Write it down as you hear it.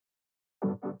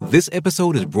This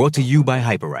episode is brought to you by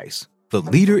Hyperice, the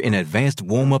leader in advanced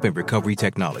warm-up and recovery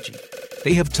technology.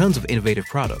 They have tons of innovative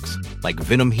products, like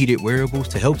Venom-heated wearables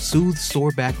to help soothe sore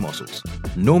back muscles,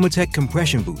 Normatec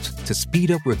compression boots to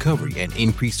speed up recovery and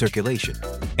increase circulation,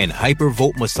 and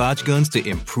Hypervolt massage guns to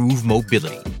improve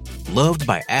mobility. Loved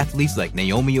by athletes like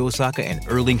Naomi Osaka and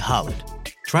Erling Haaland.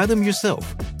 Try them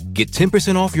yourself. Get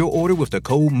 10% off your order with the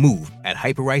code MOVE at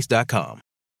hyperice.com.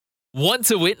 Want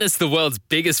to witness the world's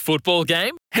biggest football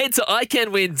game? Head to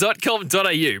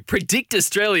iCanWin.com.au, predict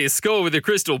Australia's score with a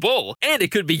crystal ball, and it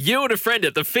could be you and a friend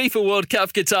at the FIFA World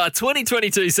Cup Qatar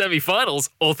 2022 semi-finals,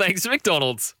 all thanks to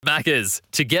McDonald's. Maccas,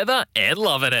 together and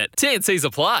loving it. TNCs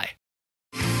apply.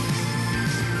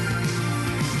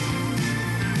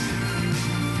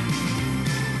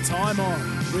 Time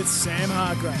On with Sam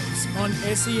Hargraves on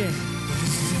SEN.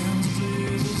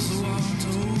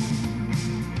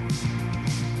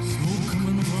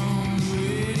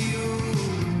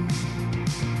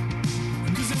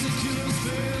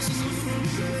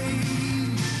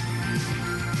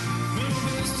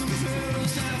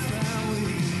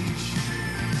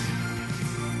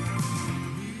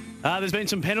 There's been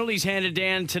some penalties handed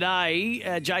down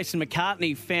today. Jason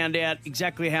McCartney found out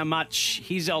exactly how much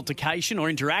his altercation or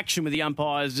interaction with the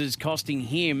umpires is costing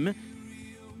him.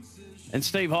 And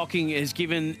Steve Hocking has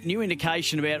given new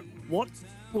indication about what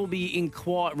will be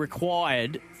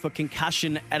required for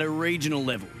concussion at a regional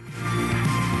level.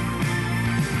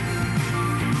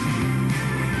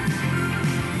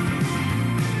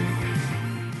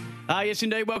 Yes,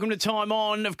 indeed. Welcome to Time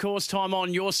On. Of course, Time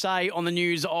On, your say on the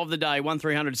news of the day.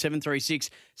 1300 736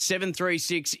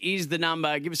 736 is the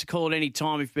number. Give us a call at any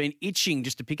time if you've been itching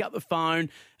just to pick up the phone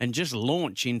and just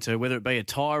launch into whether it be a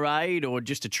tirade or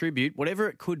just a tribute, whatever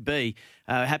it could be.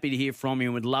 Happy to hear from you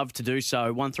and would love to do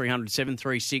so. 1300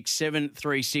 736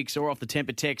 736 or off the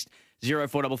Temper text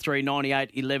 0433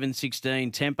 98 11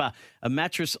 16. Temper, a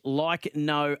mattress like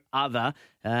no other.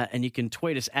 And you can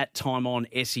tweet us at Time On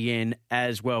SEN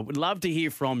as well. We'd love to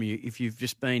hear from you if you've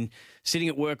just been sitting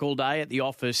at work all day at the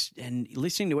office and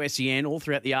listening to SEN all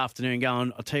throughout the afternoon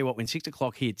going, I'll tell you what, when 6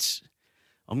 o'clock hits,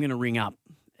 I'm going to ring up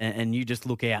and you just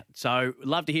look out. So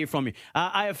love to hear from you.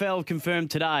 AFL confirmed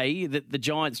today that the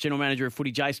Giants General Manager of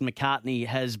footy, Jason McCartney,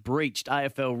 has breached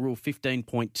AFL Rule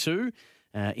 15.2.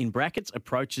 In brackets,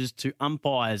 approaches to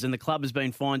umpires, and the club has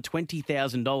been fined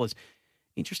 $20,000.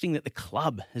 Interesting that the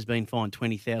club has been fined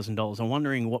 $20,000. I'm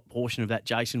wondering what portion of that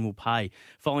Jason will pay.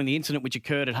 Following the incident which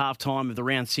occurred at halftime of the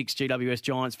Round 6 GWS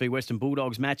Giants v Western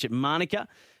Bulldogs match at Manuka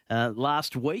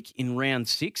last week in Round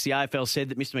 6, the AFL said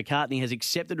that Mr McCartney has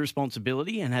accepted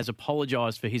responsibility and has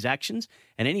apologised for his actions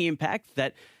and any impact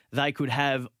that they could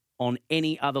have on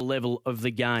any other level of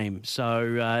the game.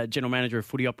 So, General Manager of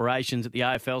Footy Operations at the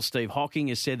AFL, Steve Hocking,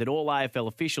 has said that all AFL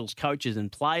officials, coaches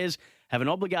and players have an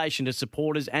obligation to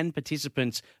supporters and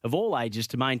participants of all ages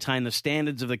to maintain the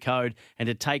standards of the code and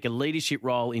to take a leadership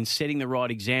role in setting the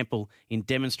right example in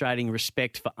demonstrating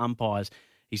respect for umpires.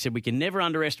 He said, we can never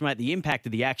underestimate the impact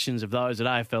of the actions of those at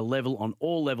AFL level on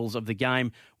all levels of the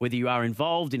game, whether you are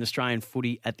involved in Australian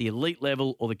footy at the elite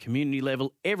level or the community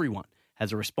level, everyone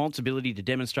has a responsibility to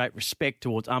demonstrate respect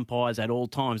towards umpires at all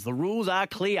times. The rules are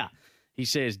clear. He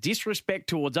says disrespect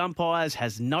towards umpires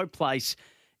has no place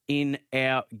in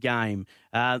our game.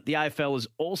 The AFL has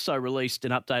also released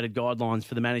an updated guidelines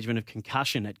for the management of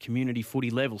concussion at community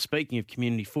footy level. Speaking of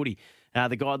community footy,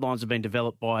 the guidelines have been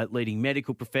developed by leading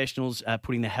medical professionals,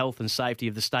 putting the health and safety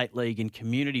of the state league and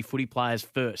community footy players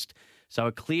first. So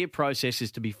a clear process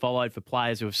is to be followed for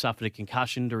players who have suffered a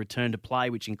concussion to return to play,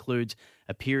 which includes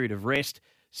a period of rest,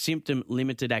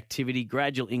 symptom-limited activity,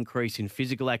 gradual increase in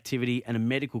physical activity, and a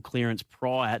medical clearance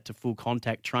prior to full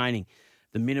contact training.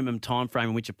 The minimum timeframe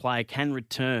in which a player can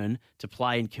return to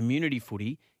play in community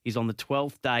footy is on the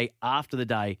 12th day after the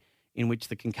day in which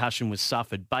the concussion was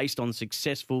suffered, based on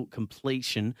successful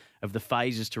completion of the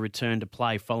phases to return to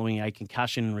play following a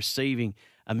concussion and receiving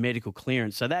a medical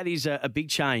clearance. So that is a big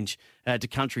change to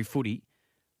country footy,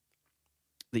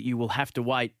 that you will have to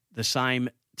wait the same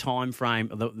time frame.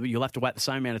 You'll have to wait the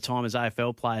same amount of time as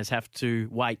AFL players have to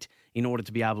wait in order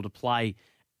to be able to play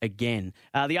again.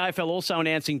 The AFL also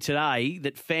announcing today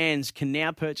that fans can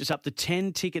now purchase up to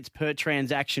 10 tickets per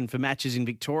transaction for matches in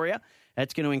Victoria.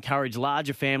 That's going to encourage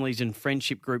larger families and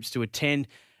friendship groups to attend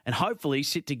and hopefully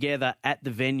sit together at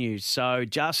the venues. So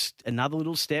just another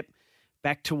little step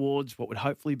back towards what would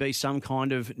hopefully be some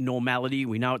kind of normality.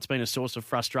 We know it's been a source of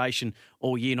frustration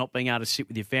all year, not being able to sit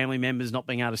with your family members, not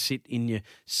being able to sit in your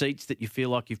seats that you feel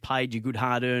like you've paid your good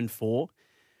hard-earned for.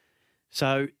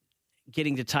 So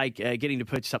getting to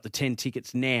purchase up to 10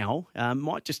 tickets now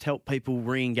might just help people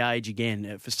re-engage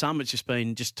again. For some, it's just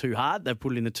been too hard. They've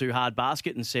put it in the too hard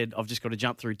basket and said, I've just got to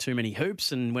jump through too many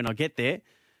hoops, and when I get there,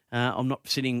 I'm not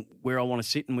sitting where I want to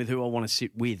sit and with who I want to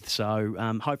sit with. So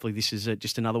hopefully this is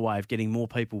just another way of getting more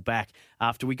people back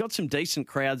after we got some decent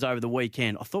crowds over the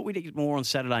weekend. I thought we'd get more on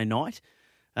Saturday night,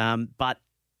 but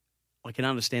I can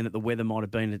understand that the weather might have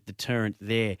been a deterrent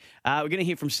there. We're going to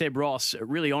hear from Seb Ross, a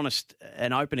really honest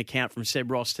and open account from Seb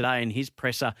Ross today in his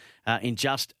presser in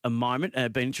just a moment.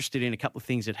 Been interested in a couple of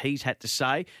things that he's had to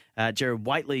say. Gerard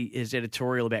Whateley, his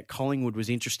editorial about Collingwood was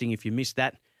interesting if you missed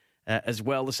that as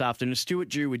well this afternoon. Stuart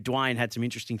Dew with Dwayne had some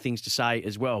interesting things to say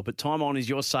as well. But time on is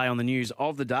your say on the news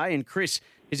of the day. And Chris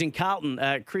is in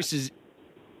Carlton. Chris is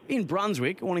in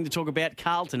Brunswick wanting to talk about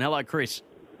Carlton. Hello, Chris.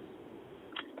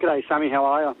 G'day, Sammy. How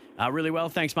are you? Really well,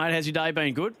 thanks, mate. How's your day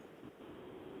been? Good?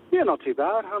 Yeah, not too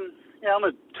bad. I'm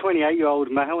a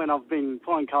 28-year-old male, and I've been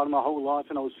playing Carlton my whole life,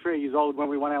 and I was 3 years old when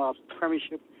we won our last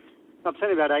premiership. I've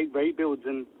seen about 8 rebuilds,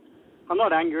 and I'm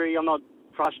not angry. I'm not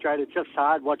frustrated. It's just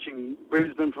sad watching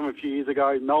Brisbane from a few years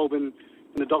ago, Melbourne,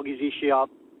 and the Doggies this year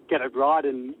get it right,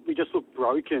 and we just look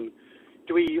broken.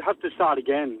 Do we have to start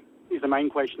again is the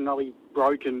main question. Are we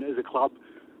broken as a club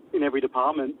in every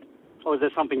department, or is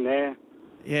there something there?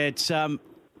 Yeah, it's I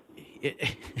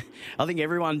think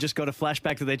everyone just got a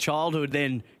flashback to their childhood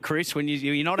then, Chris, when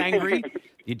you're not angry,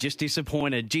 you're just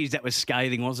disappointed. Geez, that was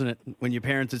scathing, wasn't it, when your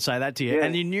parents would say that to you? Yeah.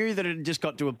 And you knew that it had just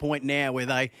got to a point now where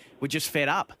they were just fed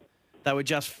up. They were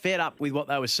just fed up with what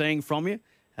they were seeing from you,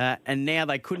 and now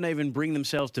they couldn't even bring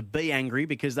themselves to be angry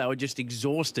because they were just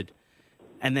exhausted.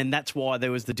 And then that's why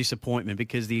there was the disappointment,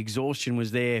 because the exhaustion was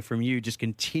there from you just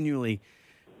continually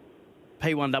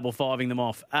P155ing them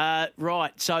off.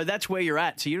 Right, so that's where you're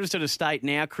at. So you're just at a state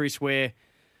now, Chris, where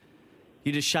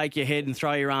you just shake your head and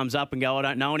throw your arms up and go, I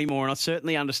don't know anymore. And I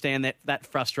certainly understand that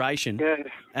frustration. Yeah.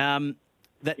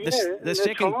 The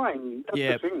second, trying.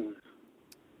 That's the thing.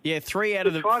 Yeah, three out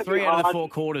of the 4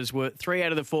 quarters were 3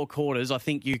 out of the 4 quarters. I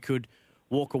think you could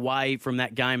walk away from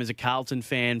that game as a Carlton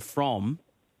fan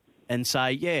and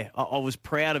say, yeah, I was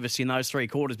proud of us in those 3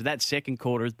 quarters. But that second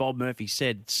quarter, as Bob Murphy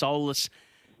said, soulless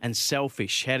and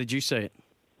selfish. How did you see it?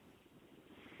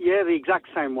 Yeah, the exact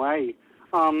same way.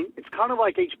 It's kind of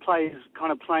like each player's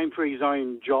kind of playing for his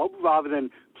own job rather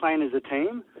than playing as a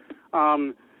team.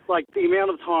 Like the amount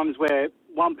of times where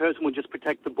one person would just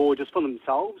protect the ball just for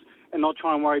themselves and not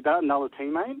try and worry about another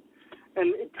teammate.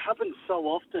 And it happens so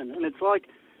often. And it's like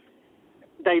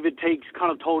David Teague's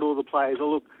kind of told all the players, oh,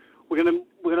 look, we're going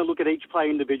to look at each player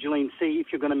individually and see if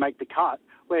you're going to make the cut,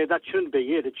 where that shouldn't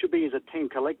be it. It should be as a team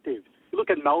collective. You look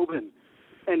at Melbourne,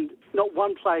 and not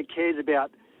one player cares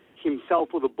about himself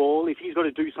or the ball. If he's got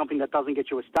to do something that doesn't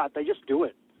get you a start, they just do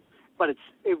it. But it's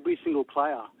every single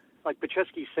player. Like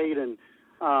Petreski, Seedon,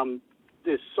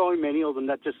 there's so many of them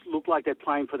that just look like they're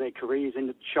playing for their careers, and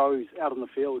it shows out on the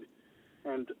field.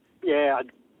 And, yeah, I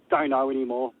don't know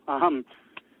anymore. And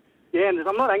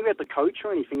I'm not angry at the coach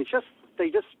or anything. It's just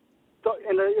they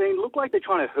look like they're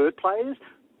trying to hurt players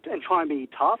and try and be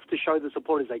tough to show the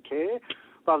supporters they care,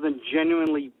 rather than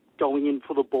genuinely going in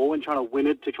for the ball and trying to win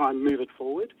it to try and move it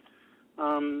forward.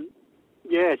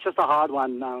 It's just a hard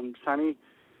one, Sammy.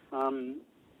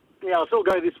 I'll still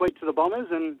go this week to the Bombers,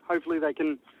 and hopefully they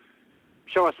can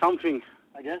show us something,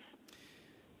 I guess.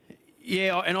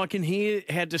 Yeah, and I can hear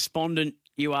how despondent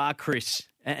you are, Chris.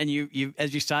 And you,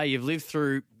 as you say, you've lived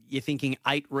through, you're thinking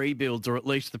 8 rebuilds, or at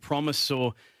least the promise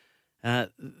or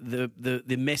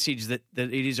the message that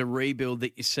it is a rebuild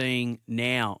that you're seeing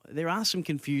now. There are some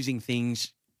confusing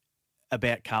things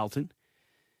about Carlton.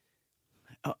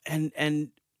 And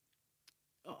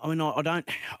I mean,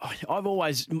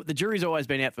 the jury's always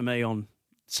been out for me on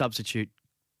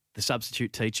the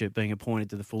substitute teacher being appointed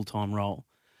to the full-time role.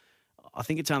 I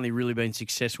think it's only really been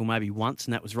successful maybe once,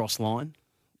 and that was Ross Lyon,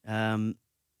 the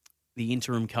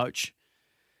interim coach.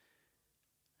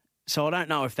 So I don't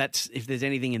know if there's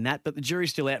anything in that, but the jury's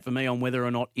still out for me on whether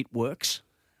or not it works.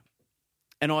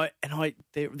 And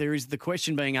there is the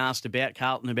question being asked about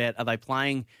Carlton about, are they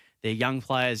playing their young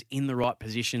players in the right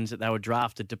positions that they were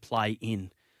drafted to play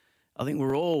in? I think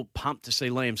we're all pumped to see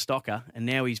Liam Stocker, and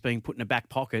now he's being put in a back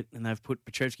pocket, and they've put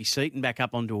Petreski-Seton back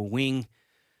up onto a wing.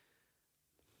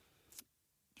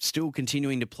 Still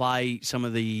continuing to play some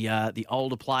of the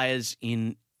older players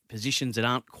in positions that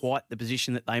aren't quite the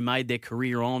position that they made their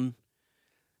career on.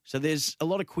 So there's a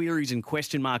lot of queries and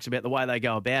question marks about the way they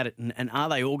go about it. And are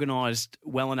they organised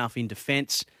well enough in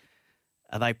defence?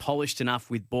 Are they polished enough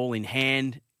with ball in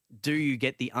hand? Do you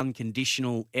get the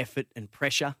unconditional effort and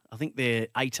pressure? I think they're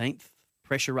 18th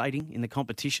pressure rating in the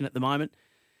competition at the moment.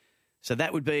 So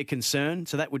that would be a concern.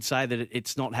 So that would say that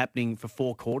it's not happening for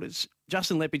 4 quarters.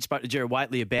 Justin Leppard spoke to Gerard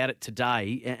Whateley about it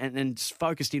today and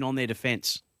focused in on their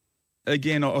defence.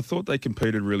 Again, I thought they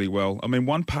competed really well. I mean,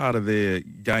 one part of their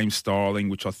game styling,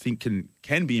 which I think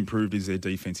can be improved, is their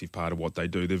defensive part of what they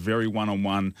do. They're very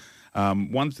one-on-one.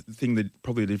 One thing that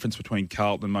probably the difference between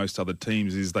Carlton and most other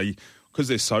teams is because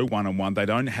they're so one-on-one, they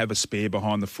don't have a spare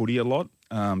behind the footy a lot.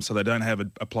 So they don't have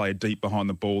a player deep behind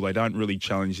the ball. They don't really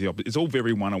challenge the opposite. It's all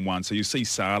very one-on-one. So you see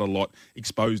Saad a lot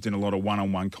exposed in a lot of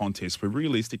one-on-one contests. But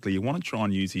realistically, you want to try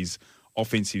and use his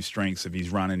offensive strengths of his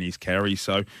run and his carry.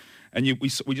 So, and we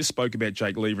just spoke about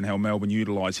Jake Lever and how Melbourne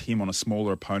utilise him on a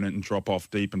smaller opponent and drop off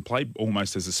deep and play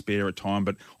almost as a spare at time,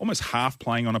 but almost half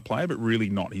playing on a player, but really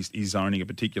not. He's zoning a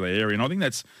particular area. And I think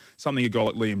that's something a guy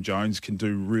like Liam Jones can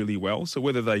do really well. So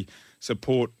whether they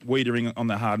support Wiedering on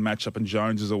the hard matchup and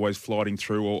Jones is always flying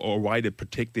through or a way to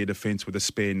protect their defence with a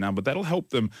spare number, that'll help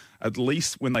them at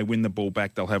least when they win the ball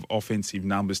back, they'll have offensive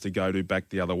numbers to go to back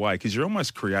the other way because you're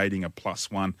almost creating a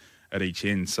 +1 at each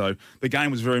end. So the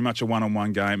game was very much a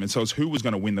one-on-one game, and so it's who was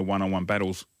going to win the one-on-one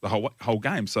battles the whole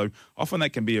game. So often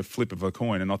that can be a flip of a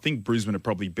coin, and I think Brisbane are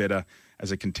probably better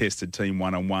as a contested team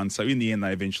one-on-one. So in the end,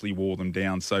 they eventually wore them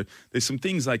down. So there's some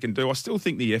things they can do. I still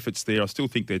think the effort's there. I still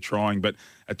think they're trying, but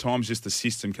at times just the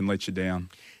system can let you down.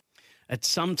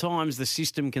 Sometimes the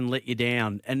system can let you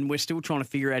down, and we're still trying to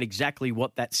figure out exactly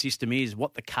what that system is,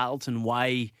 what the Carlton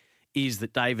way is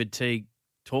that David Teague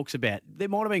talks about. There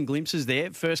might have been glimpses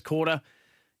there. First quarter,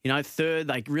 third,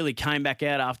 they really came back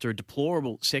out after a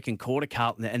deplorable second quarter,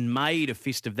 Carlton, and made a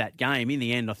fist of that game. In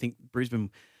the end, I think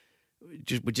Brisbane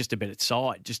were just a better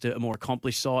side, just a more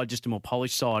accomplished side, just a more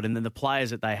polished side. And then the players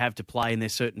that they have to play in their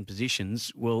certain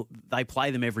positions, well, they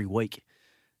play them every week.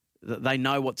 They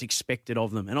know what's expected of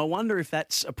them. And I wonder if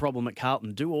that's a problem at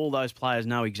Carlton. Do all those players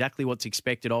know exactly what's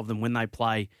expected of them when they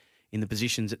play in the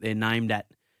positions that they're named at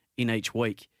in each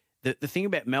week? The thing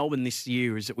about Melbourne this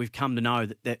year is that we've come to know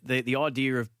that the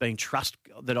idea of being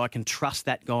that I can trust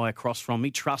that guy across from me.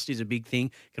 Trust is a big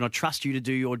thing. Can I trust you to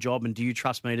do your job and do you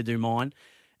trust me to do mine?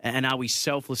 And are we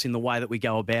selfless in the way that we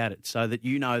go about it so that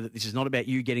you know that this is not about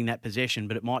you getting that possession,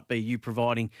 but it might be you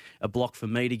providing a block for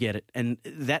me to get it? And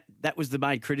that was the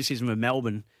main criticism of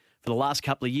Melbourne for the last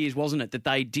couple of years, wasn't it? That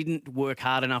they didn't work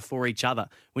hard enough for each other.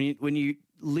 When you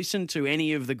listen to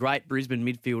any of the great Brisbane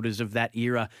midfielders of that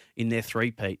era in their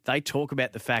three-peat, they talk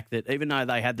about the fact that even though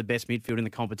they had the best midfield in the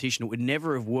competition, it would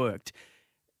never have worked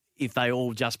if they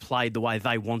all just played the way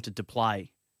they wanted to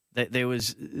play.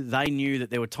 They knew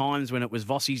that there were times when it was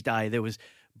Vossi's day, there was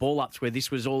ball-ups where this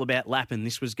was all about Lappin,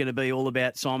 this was going to be all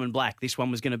about Simon Black, this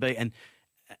one was going to be...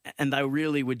 And they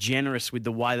really were generous with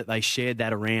the way that they shared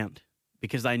that around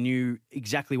because they knew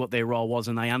exactly what their role was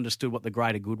and they understood what the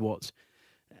greater good was.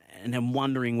 And I'm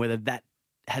wondering whether that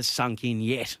has sunk in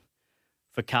yet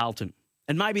for Carlton.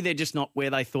 And maybe they're just not where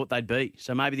they thought they'd be.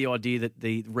 So maybe the idea that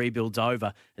the rebuild's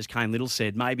over, as Kane Little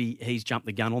said, maybe he's jumped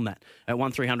the gun on that. At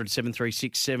 1300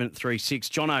 736 736.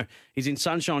 Jono is in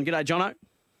Sunshine. G'day, Jono.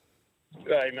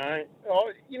 G'day, mate.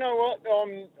 Oh, you know what?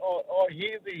 I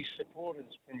hear these supporters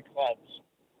from clubs,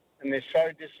 and they're so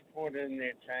disappointed in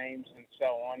their teams and so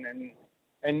on.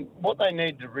 And what they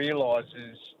need to realise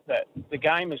is that the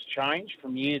game has changed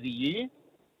from year to year.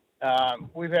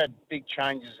 We've had big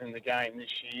changes in the game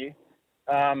this year.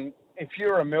 If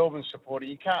you're a Melbourne supporter,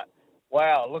 you can't,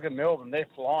 wow, look at Melbourne, they're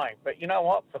flying. But you know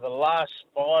what? For the last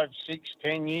 5, 6,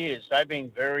 10 years, they've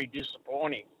been very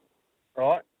disappointing,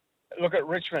 right? Look at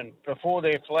Richmond. Before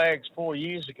their flags 4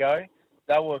 years ago,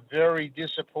 they were very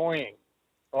disappointing,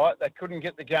 right? They couldn't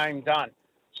get the game done.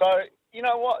 So, you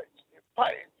know what?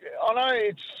 I know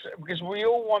it's because we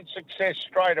all want success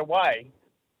straight away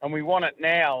and we want it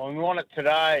now and we want it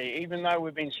today, even though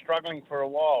we've been struggling for a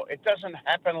while. It doesn't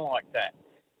happen like that.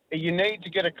 You need to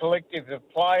get a collective of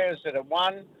players that are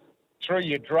one, through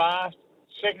your draft,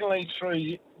 secondly,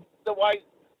 through the way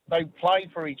they play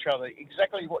for each other.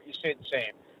 Exactly what you said,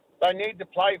 Sam. They need to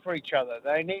play for each other.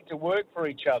 They need to work for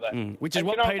each other. Which is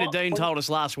what Peter Dean told us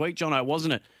last week, Jono,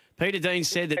 wasn't it? Peter Dean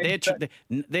said that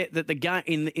that the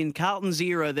game in Carlton's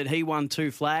era that he won 2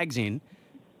 flags in,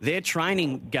 their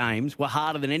training games were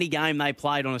harder than any game they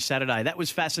played on a Saturday. That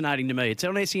was fascinating to me. It's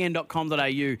on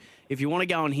sen.com.au if you want to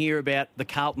go and hear about the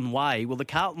Carlton way. Well, the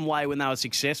Carlton way when they were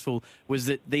successful was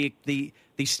that the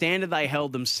standard they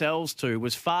held themselves to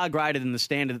was far greater than the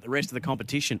standard that the rest of the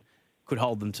competition could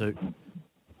hold them to.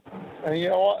 And you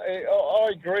know what? I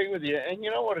agree with you. And you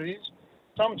know what it is?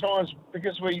 Sometimes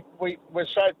because we're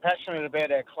so passionate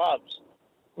about our clubs,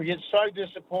 we get so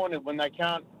disappointed when they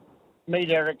can't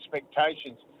meet our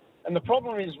expectations. And the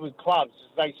problem is with clubs,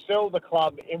 is they sell the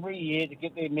club every year to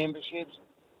get their memberships.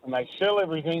 and they sell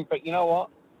everything. But you know what?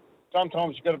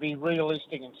 Sometimes you've got to be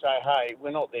realistic and say, hey,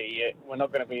 we're not there yet. We're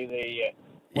not going to be there yet.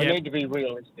 We need to be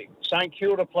realistic. St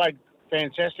Kilda played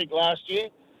fantastic last year.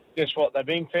 Guess what? They've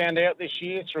been found out this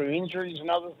year through injuries and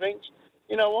other things.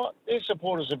 You know what? Their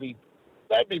supporters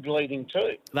they'd be bleeding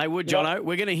too. They would, Jono.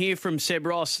 We're going to hear from Seb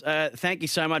Ross. Thank you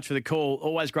so much for the call.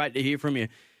 Always great to hear from you.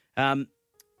 We're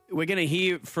going to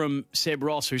hear from Seb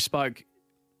Ross, who spoke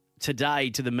today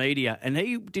to the media, and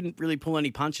he didn't really pull any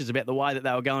punches about the way that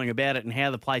they were going about it and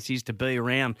how the place is to be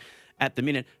around at the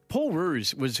minute. Paul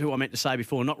Roos was who I meant to say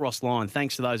before, not Ross Lyon.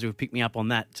 Thanks to those who have picked me up on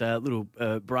that little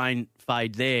brain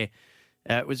fade there.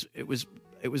 It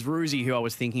was Roosy who I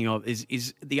was thinking of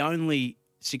is the only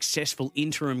successful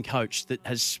interim coach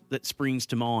that springs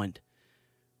to mind.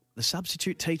 The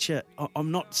substitute teacher,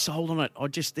 I'm not sold on it.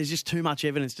 There's just too much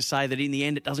evidence to say that in the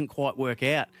end it doesn't quite work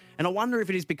out. And I wonder if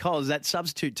it is because that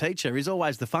substitute teacher is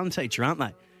always the fun teacher, aren't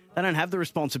they? They don't have the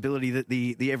responsibility that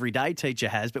the everyday teacher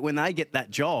has, but when they get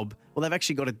that job, well, they've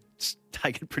actually got to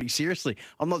take it pretty seriously.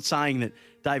 I'm not saying that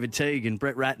David Teague and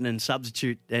Brett Ratton and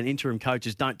substitute and interim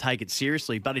coaches don't take it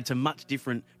seriously, but it's a much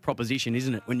different proposition,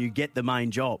 isn't it, when you get the main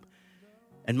job?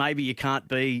 And maybe you can't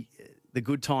be the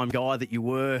good time guy that you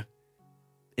were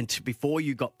before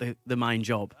you got the main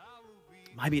job.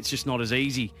 Maybe it's just not as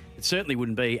easy. It certainly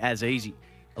wouldn't be as easy.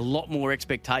 A lot more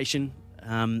expectation.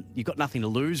 You've got nothing to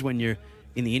lose when you're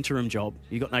in the interim job.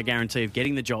 You've got no guarantee of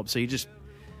getting the job, so you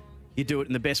do it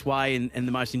in the best way and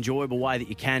the most enjoyable way that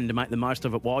you can to make the most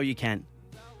of it while you can.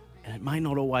 And it may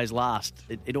not always last.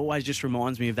 It always just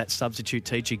reminds me of that substitute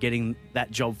teacher getting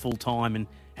that job full time and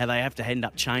how they have to end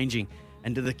up changing.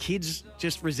 And do the kids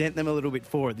just resent them a little bit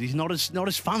for it? He's not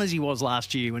as fun as he was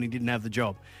last year when he didn't have the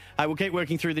job. We'll keep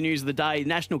working through the news of the day.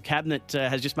 National Cabinet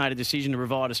has just made a decision to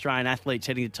provide Australian athletes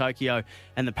heading to Tokyo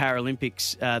and the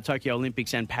Paralympics, Tokyo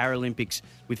Olympics and Paralympics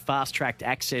with fast-tracked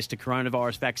access to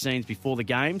coronavirus vaccines before the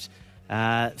Games.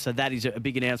 So that is a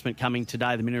big announcement coming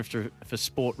today. The Minister for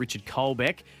Sport, Richard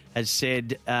Colbeck, has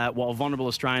said while vulnerable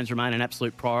Australians remain an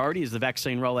absolute priority as the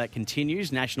vaccine rollout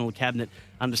continues, National Cabinet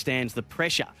understands the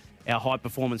pressure our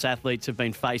high-performance athletes have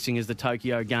been facing as the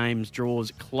Tokyo Games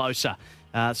draws closer.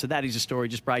 So that is a story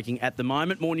just breaking at the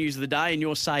moment. More news of the day and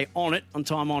your say on it on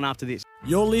Time On after this.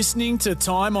 You're listening to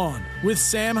Time On with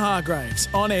Sam Hargraves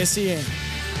on SEN.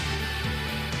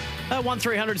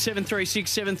 1300 736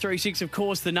 736, of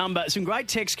course, the number. Some great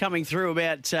texts coming through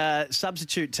about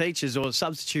substitute teachers or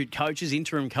substitute coaches,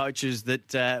 interim coaches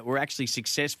that were actually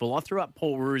successful. I threw up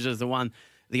Paul Roos as the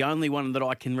only one that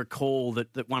I can recall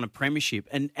that won a premiership.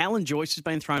 And Alan Joyce has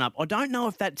been thrown up. I don't know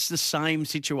if that's the same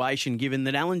situation, given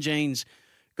that Alan Jeans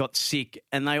got sick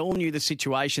and they all knew the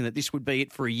situation, that this would be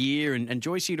it for a year. And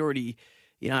Joyce had already,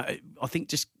 I think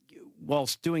just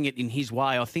whilst doing it in his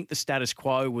way, I think the status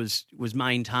quo was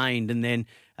maintained. And then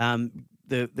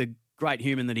the great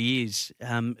human that he is,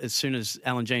 as soon as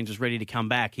Alan Jeans was ready to come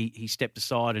back, he stepped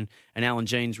aside and Alan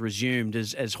Jeans resumed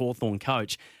as Hawthorn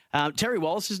coach. Terry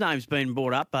Wallace's name's been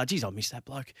brought up. Geez, I miss that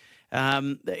bloke.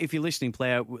 If you're listening,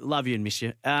 player, love you and miss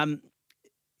you.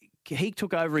 He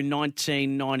took over in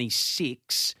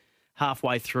 1996,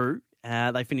 halfway through.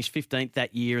 They finished 15th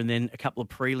that year, and then a couple of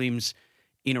prelims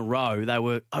in a row. They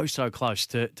were so close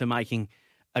to making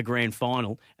a grand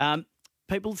final.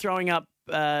 People throwing up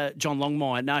John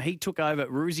Longmire. No, he took over.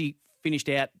 Roosy finished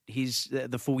out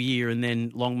the full year, and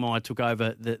then Longmire took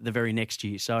over the very next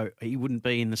year. So he wouldn't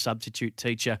be in the substitute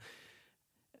teacher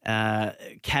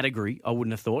category, I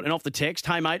wouldn't have thought. And off the text,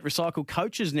 hey mate, recycled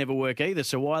coaches never work either.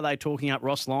 So why are they talking up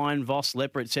Ross Lyon, Voss,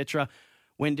 Lepper, etc.?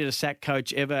 When did a SAC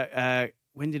coach ever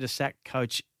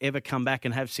come back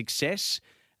and have success?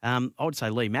 I would say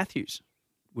Lee Matthews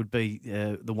would be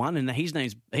the one, and his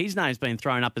name's been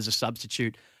thrown up as a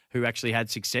substitute who actually had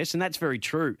success, and that's very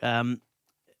true.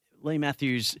 Lee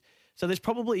Matthews. So there's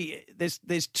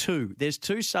two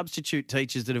substitute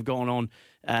teachers that have gone on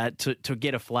to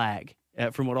get a flag,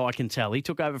 from what I can tell. He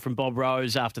took over from Bob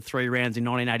Rose after 3 rounds in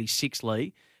 1986,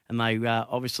 Lee, and they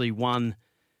obviously won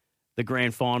the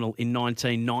grand final in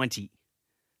 1990.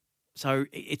 So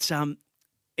it's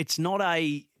not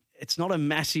a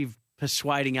massive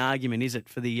persuading argument, is it,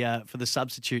 for the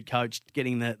substitute coach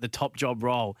getting the top job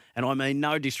role? And I mean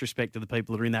no disrespect to the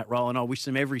people that are in that role, and I wish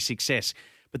them every success.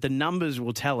 But the numbers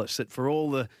will tell us that for all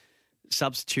the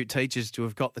substitute teachers to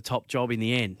have got the top job in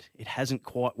the end, it hasn't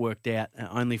quite worked out.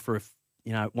 Only for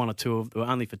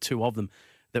only for 2 of them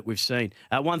that we've seen.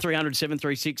 1300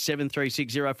 736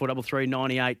 736 0433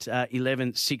 98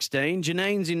 11 16.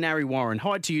 Janine's in Narre Warren.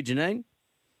 Hi to you, Janine.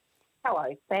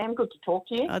 Hello, Sam. Good to talk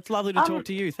to you. It's lovely to talk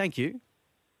to you. Thank you.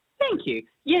 Thank you.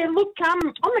 Yeah, look, on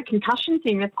the concussion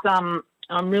thing,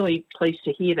 I'm really pleased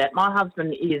to hear that. My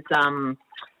husband is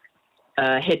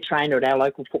head trainer at our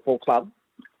local football club,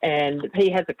 and he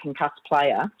has a concussed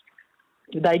player.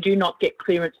 They do not get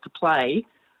clearance to play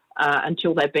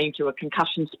until they've been to a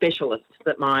concussion specialist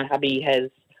that my hubby has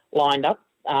lined up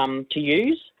to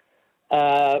use.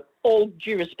 All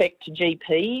due respect to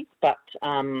GPs, but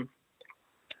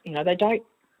they don't.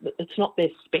 It's not their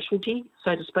specialty,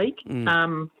 so to speak.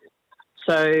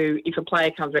 So if a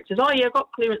player comes back and says, "Oh yeah, I've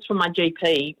got clearance from my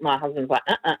GP," my husband's like,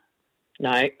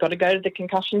 "No, got to go to the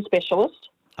concussion specialist."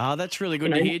 Oh, that's really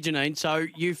good to hear, Janine. So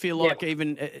you feel like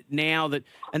even now that,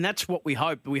 and that's what we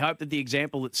hope. We hope that the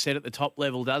example that's set at the top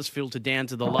level does filter down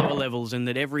to the lower levels, and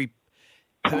that every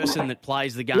person that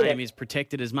plays the game is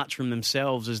protected as much from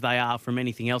themselves as they are from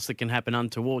anything else that can happen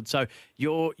untoward. So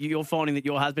you're finding that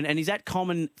your husband, and is that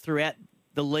common throughout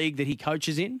the league that he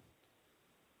coaches in?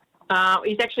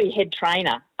 He's actually head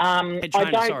trainer. Head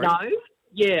trainer, I don't know.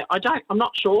 Yeah, I'm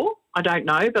not sure. I don't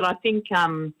know, but I think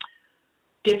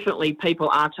definitely people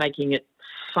are taking it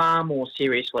far more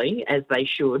seriously, as they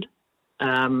should.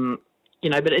 But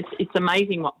it's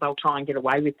amazing what they'll try and get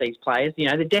away with, these players.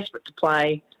 They're desperate to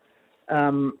play,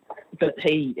 but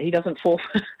he doesn't fall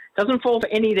for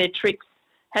any of their tricks.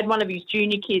 Had one of his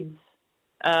junior kids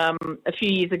a few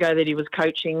years ago that he was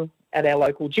coaching at our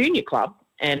local junior club,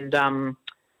 and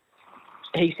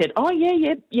he said, "Oh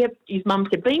yeah." His mum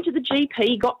said, "Been to the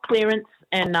GP, got clearance,"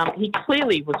 and he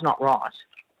clearly was not right.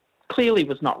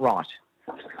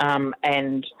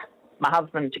 And my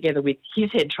husband, together with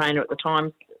his head trainer at the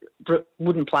time,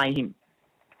 wouldn't play him.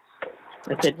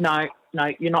 They said, "No,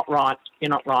 you're not right. You're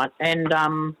not right." And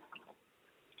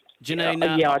Janine,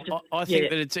 I think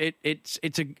that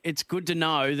it's good to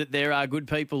know that there are good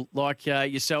people like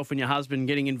yourself and your husband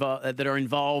getting involved, that are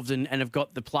involved and have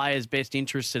got the players' best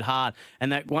interests at heart.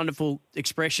 And that wonderful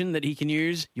expression that he can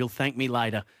use, "You'll thank me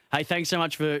later." Hey, thanks so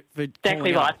much for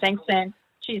exactly right. Thanks, Sam.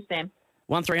 Cheers, Sam.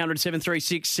 1300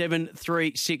 736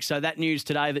 736. So that news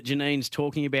today that Janine's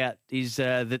talking about is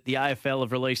that the AFL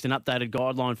have released an updated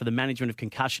guideline for the management of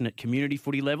concussion at community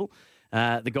footy level.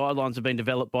 The guidelines have been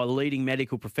developed by leading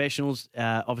medical professionals.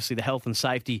 Obviously, the health and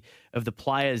safety of the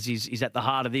players is at the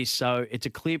heart of this. So it's a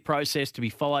clear process to be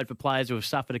followed for players who have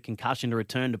suffered a concussion to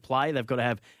return to play. They've got to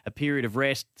have a period of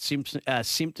rest,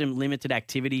 symptom-limited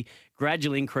activity,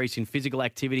 gradual increase in physical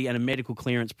activity, and a medical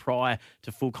clearance prior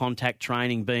to full contact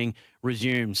training being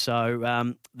resumed.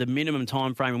 So the minimum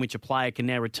time frame in which a player can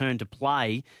now return to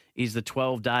play is the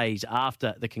 12 days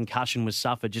after the concussion was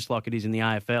suffered, just like it is in the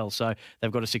AFL. So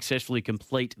they've got to successfully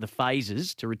complete the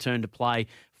phases to return to play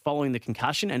following the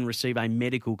concussion and receive a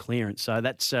medical clearance. So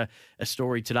that's a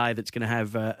story today that's going to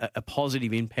have a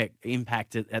positive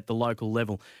impact at the local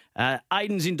level.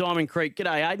 Aidan's in Diamond Creek.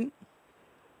 G'day, Aidan.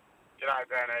 G'day,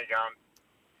 Dan. How you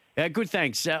going? Good,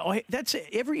 thanks. That's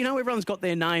everyone's got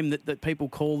their name that people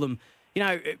call them.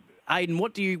 Aidan,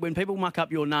 when people muck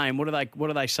up your name, what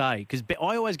do they say? Because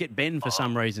I always get Ben for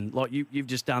some reason, like you've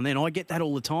just done then. I get that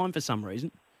all the time for some reason.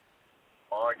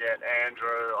 I get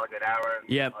Andrew, I get Aaron,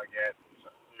 yep. I get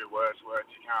a few words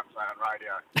you can't say on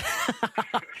radio.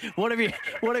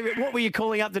 What were you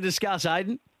calling up to discuss,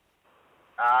 Aidan?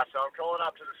 So I'm calling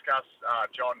up to discuss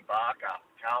John Barker,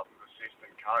 Carlton's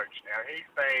assistant coach. Now, he's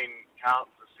been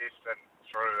Carlton's assistant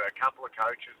through a couple of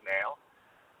coaches now.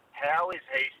 How is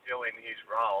he still in his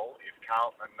role if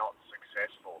Carlton are not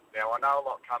successful? Now, I know a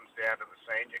lot comes down to the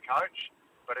senior coach,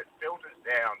 but it filters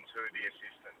down to the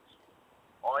assistants.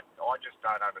 I just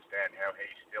don't understand how he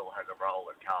still has a role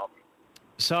at Carlton.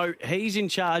 So he's in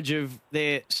charge of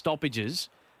their stoppages.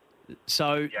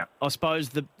 So I suppose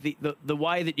the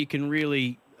way that you can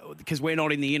really, because we're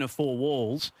not in the inner four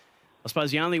walls, I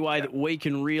suppose the only way that we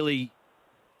can really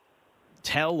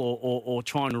tell or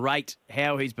try and rate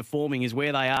how he's performing is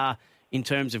where they are in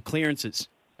terms of clearances.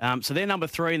 So they're number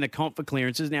 3 in the comp for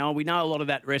clearances. Now, we know a lot of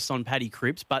that rests on Paddy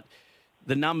Cripps, but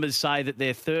the numbers say that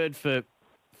they're 3rd for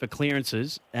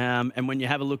clearances. And when you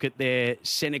have a look at their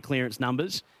centre clearance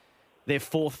numbers, they're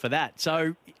 4th for that.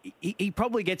 So he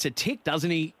probably gets a tick, doesn't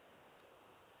he,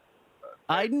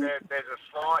 Aidan? There's a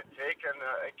slight tick, and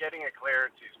getting a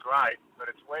clearance is great, but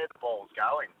it's where the ball's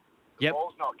going. The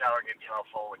ball's not going into our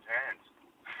forward's hands.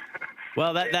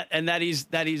 Well, that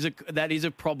is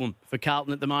a problem for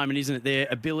Carlton at the moment, isn't it? Their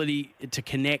ability to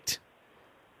connect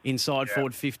inside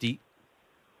forward 50.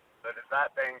 But does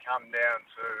that then come down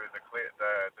to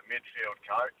the midfield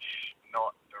coach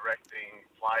not directing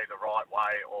play the right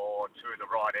way or to the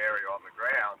right area on the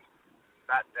ground?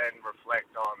 That then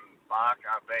reflect on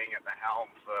Barker being at the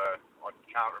helm for, I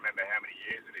can't remember how many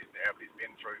years it is now, but he's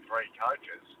been through 3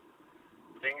 coaches.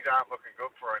 Things aren't looking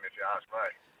good for him, if you ask me.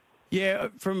 Yeah,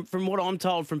 from what I'm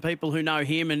told from people who know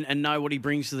him and know what he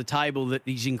brings to the table, that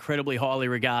he's incredibly highly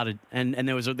regarded. And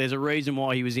there's a reason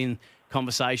why he was in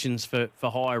conversations for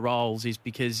higher roles, is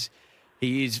because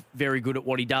he is very good at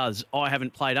what he does. I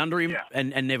haven't played under him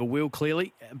and never will,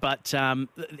 clearly. But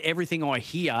everything I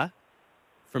hear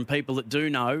from people that do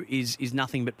know is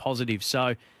nothing but positive.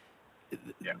 So,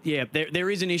 there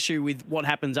is an issue with what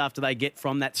happens after they get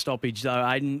from that stoppage, though,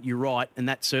 Aidan. You're right, and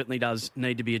that certainly does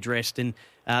need to be addressed. And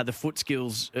the foot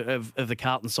skills of the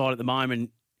Carlton side at the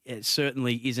moment, it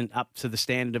certainly isn't up to the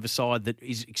standard of a side that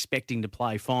is expecting to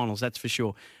play finals, that's for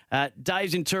sure.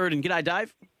 Dave's in Turin. G'day,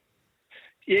 Dave.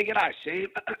 Yeah, g'day, Sam.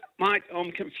 Mate,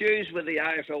 I'm confused with the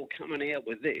AFL coming out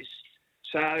with this.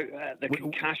 So the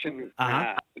concussion,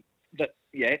 are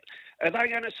they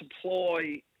going to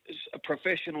supply a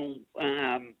professional,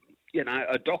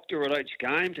 a doctor at each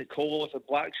game to call if a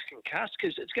bloke's concussed?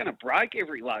 Because it's going to break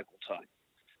every local team.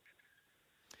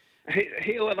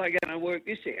 How are they going to work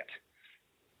this out?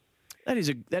 That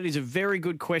is a very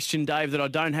good question, Dave, that I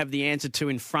don't have the answer to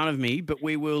in front of me, but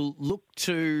we will look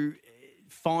to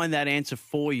find that answer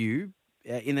for you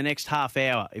in the next half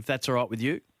hour, if that's all right with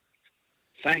you.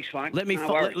 Thanks, mate. Let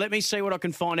me see what I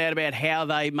can find out about how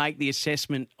they make the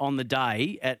assessment on the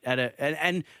day.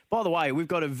 And by the way, we've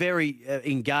got a very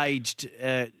engaged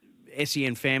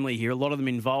SEN family here. A lot of them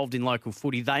involved in local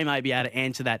footy. They may be able to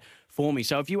answer that for me.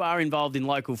 So if you are involved in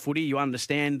local footy, you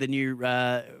understand the new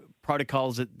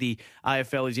protocols that the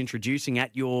AFL is introducing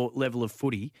at your level of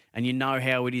footy, and you know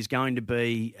how it is going to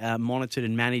be monitored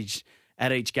and managed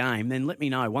at each game, then let me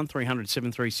know. 1300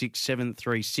 736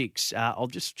 736. I'll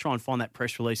just try and find that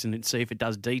press release and see if it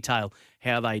does detail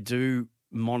how they do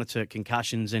monitor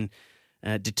concussions and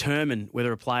determine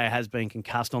whether a player has been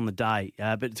concussed on the day.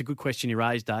 But it's a good question you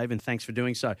raised, Dave, and thanks for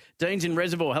doing so. Dean's in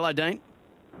Reservoir. Hello, Dean.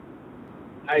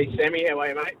 Hey, Sammy. How are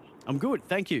you, mate? I'm good,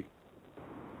 thank you.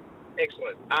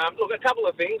 Excellent. Look, a couple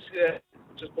of things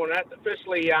just pointed out.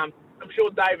 Firstly, I'm sure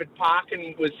David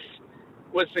Parkin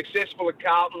was successful at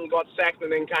Carlton, got sacked,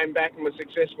 and then came back and was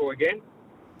successful again.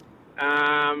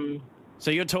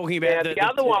 So you're talking about the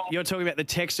other one. You're talking about the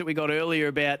text that we got earlier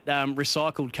about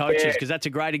recycled coaches, because that's a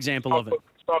great example of it.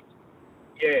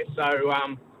 Yeah.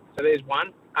 So there's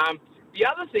one. The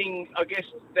other thing, I guess,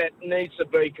 that needs to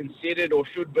be considered or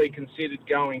should be considered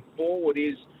going forward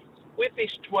is with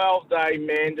this 12-day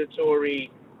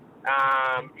mandatory,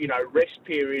 rest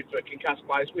period for concussed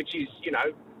players, which is,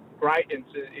 great, and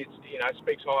it's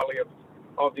speaks highly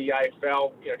of the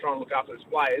AFL, trying to look after its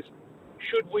players.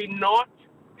 Should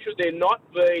there not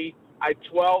be a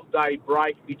 12-day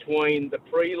break between the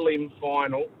prelim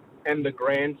final and the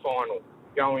grand final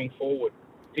going forward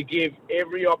to give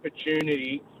every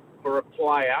opportunity for a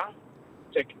player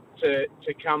to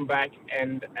come back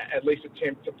and at least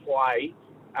attempt to play,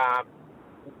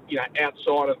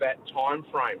 outside of that time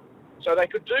frame? So they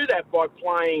could do that by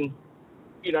playing,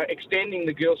 extending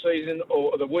the girls' season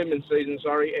or the women's season,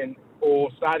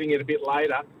 or starting it a bit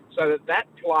later, so that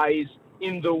plays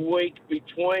in the week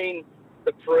between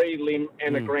the prelim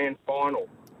and the grand final.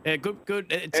 Yeah, good.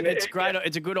 It's great.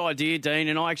 It's a good idea, Dean,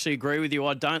 and I actually agree with you.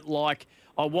 I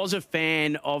was a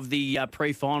fan of the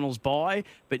pre-finals bye,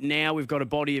 but now we've got a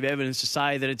body of evidence to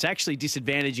say that it's actually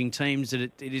disadvantaging teams that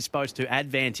it is supposed to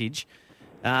advantage.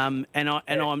 I'm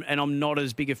not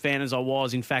as big a fan as I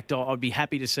was. In fact, I'd be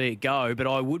happy to see it go, but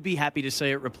I would be happy to see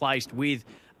it replaced with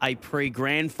a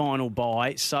pre-grand final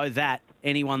bye, so that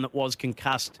anyone that was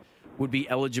concussed would be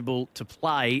eligible to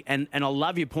play. And I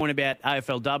love your point about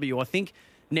AFLW. I think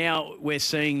now we're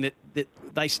seeing that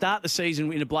they start the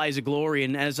season in a blaze of glory,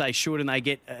 and as they should, and they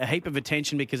get a heap of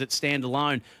attention because it's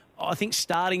standalone. I think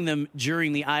starting them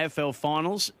during the AFL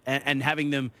finals and having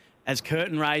them as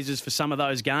curtain raisers for some of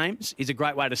those games is a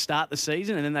great way to start the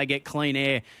season, and then they get clean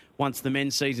air once the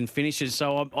men's season finishes.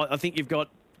 So I think you've got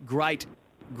great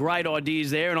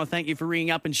ideas there, and I thank you for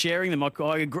ringing up and sharing them. I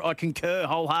concur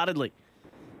wholeheartedly.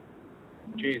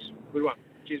 Cheers. Good one.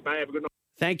 Cheers, mate. Have a good night.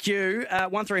 Thank you.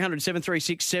 1300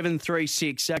 736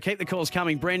 736. Keep the calls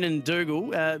coming. Brendan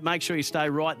Dougal, make sure you stay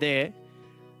right there.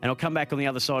 And I'll come back on the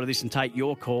other side of this and take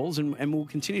your calls, and we'll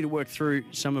continue to work through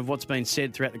some of what's been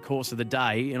said throughout the course of the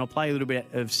day. And I'll play a little bit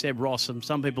of Seb Ross and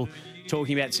some people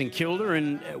talking about St Kilda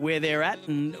and where they're at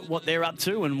and what they're up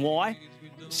to and why.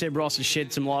 Seb Ross has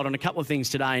shed some light on a couple of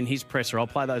things today in his presser. I'll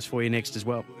play those for you next as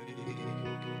well.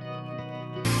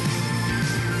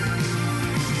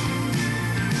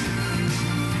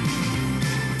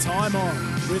 Time On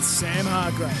with Sam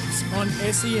Hargraves on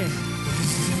SEN.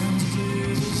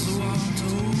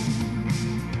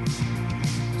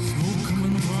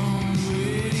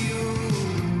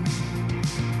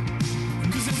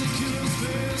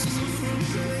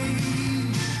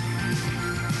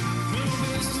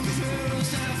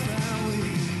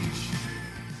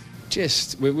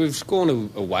 we've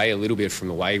gone away a little bit from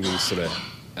the way we sort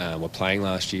of were playing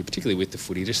last year, particularly with the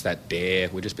footy, just that dare.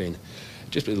 We've just been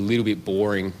a little bit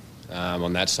boring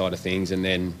on that side of things, and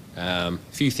then a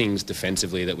few things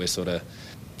defensively that we're sort of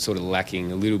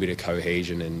lacking, a little bit of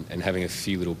cohesion and having a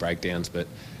few little breakdowns. But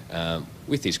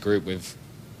with this group,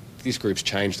 this group's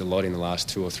changed a lot in the last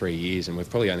 2 or 3 years, and we've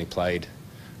probably only played,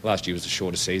 last year was the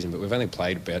shortest season, but we've only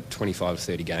played about 25 to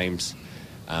 30 games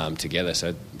together.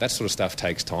 So that sort of stuff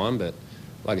takes time, but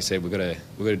like I said, we've got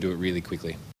to do it really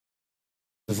quickly.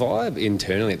 The vibe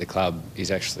internally at the club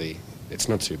is actually, it's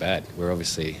not too bad. We're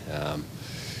obviously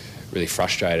really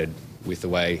frustrated with the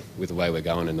way we're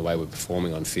going and the way we're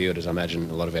performing on field, as I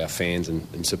imagine a lot of our fans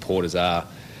and supporters are.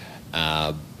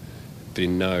 But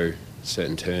in no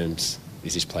certain terms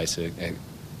is this place a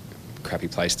crappy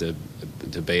place to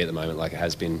be at the moment, like it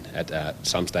has been at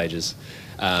some stages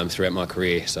throughout my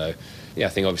career. So, yeah, I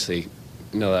think obviously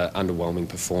another underwhelming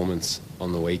performance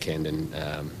on the weekend, and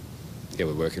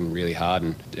we're working really hard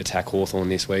and attack Hawthorn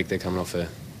this week. They're coming off a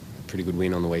pretty good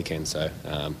win on the weekend, so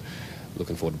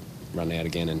looking forward to running out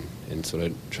again and sort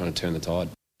of trying to turn the tide.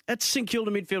 That's St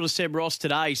Kilda midfielder Seb Ross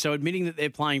today, so admitting that they're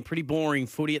playing pretty boring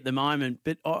footy at the moment.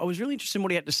 But I was really interested in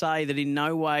what he had to say, that in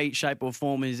no way, shape or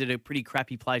form is it a pretty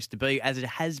crappy place to be, as it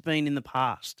has been in the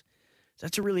past. So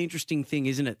that's a really interesting thing,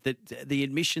 isn't it? That the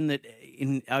admission that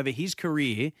over his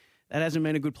career, that hasn't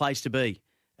been a good place to be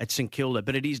at St Kilda,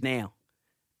 but it is now.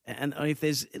 And if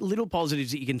there's little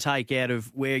positives that you can take out of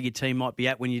where your team might be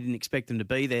at when you didn't expect them to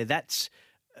be there, that's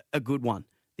a good one.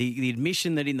 The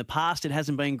admission that in the past it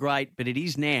hasn't been great, but it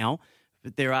is now.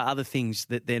 But there are other things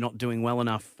that they're not doing well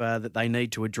enough that they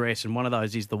need to address, and one of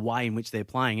those is the way in which they're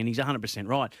playing. And he's 100%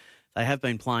 right. They have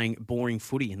been playing boring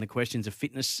footy, and the questions of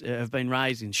fitness have been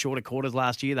raised in shorter quarters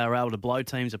last year. They were able to blow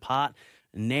teams apart.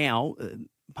 And now,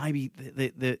 maybe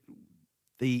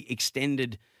the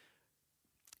extended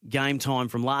game time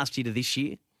from last year to this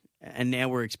year, and now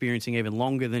we're experiencing even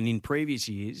longer than in previous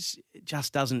years, it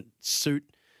just doesn't suit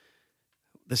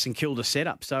the St Kilda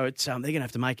setup. So it's they're going to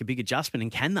have to make a big adjustment.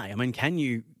 And can they? I mean, can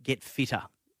you get fitter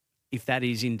if that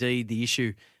is indeed the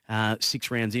issue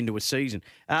 6 rounds into a season?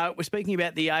 We're speaking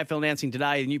about the AFL announcing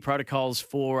today the new protocols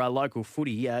for local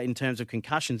footy in terms of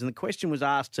concussions. And the question was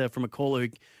asked from a caller who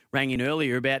rang in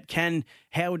earlier about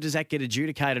how does that get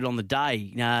adjudicated on the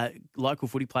day? Local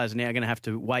footy players are now going to have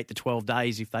to wait the 12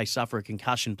 days if they suffer a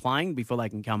concussion playing before they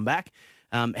can come back.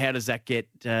 How does that get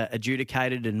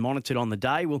adjudicated and monitored on the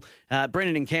day? Well,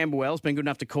 Brendan in Camberwell's been good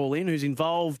enough to call in, who's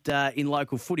involved in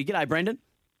local footy. G'day, Brendan.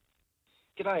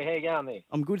 G'day, how you going there?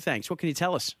 I'm good, thanks. What can you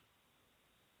tell us?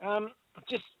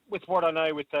 Just with what I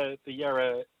know with the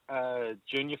Yarra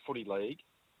Junior Footy League,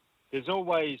 there's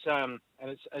always, and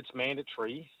it's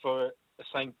mandatory for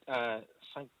St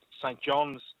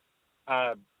John's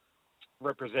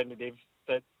representative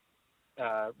that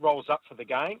rolls up for the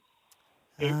game.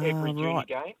 Every junior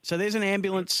game. So there's an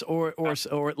ambulance or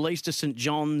at least a St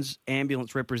John's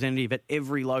ambulance representative at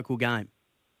every local game?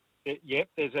 Yep,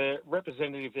 there's a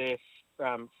representative there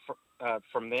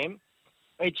from them.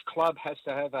 Each club has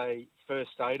to have a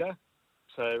first aider,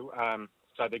 so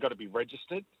they've got to be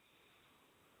registered.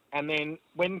 And then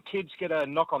when kids get a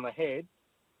knock on the head,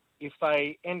 if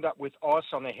they end up with ice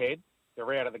on their head,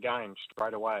 they're out of the game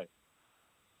straight away.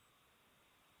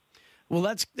 Well,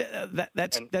 that's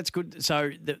good.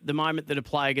 So the moment that a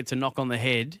player gets a knock on the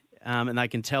head and they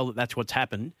can tell that that's what's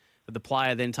happened, but the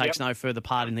player then takes no further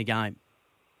part in the game.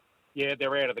 Yeah,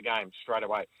 they're out of the game straight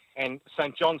away. And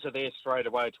St John's are there straight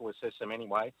away to assess them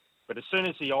anyway. But as soon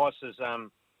as the ice is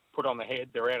put on the head,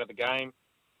 they're out of the game.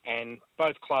 And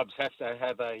both clubs have to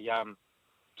have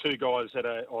two guys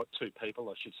or two people,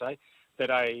 I should say, that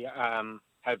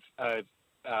have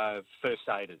first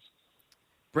aiders.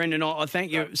 Brendan, I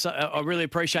thank you. So I really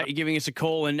appreciate you giving us a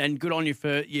call and good on you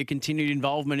for your continued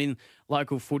involvement in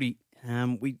local footy.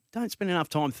 We don't spend enough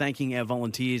time thanking our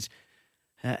volunteers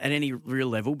at any real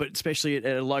level, but especially at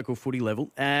a local footy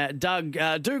level. Doug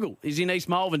Dougal is in East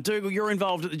Malvern. Dougal, you're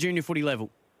involved at the junior footy level.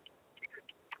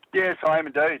 Yes, I am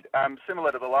indeed.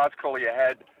 Similar to the last call you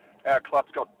had, our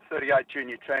club's got 38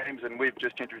 junior teams, and we've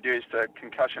just introduced a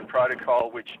concussion protocol,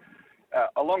 which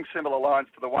along similar lines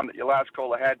to the one that your last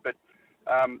caller had, but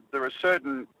there are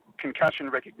certain concussion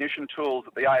recognition tools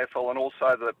that the AFL and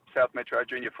also the South Metro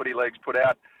Junior Footy Leagues put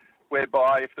out,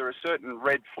 whereby if there are certain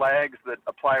red flags that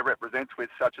a player represents with,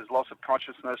 such as loss of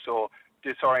consciousness or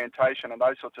disorientation and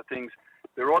those sorts of things,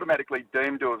 they're automatically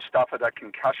deemed to have suffered a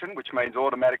concussion, which means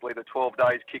automatically the 12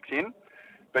 days kicks in.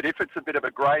 But if it's a bit of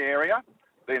a grey area,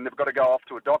 then they've got to go off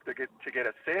to a doctor to get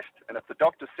assessed. And if the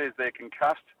doctor says they're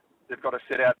concussed, they've got to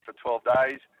sit out for 12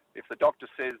 days. If the doctor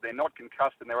says they're not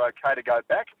concussed and they're okay to go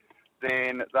back,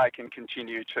 then they can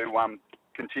continue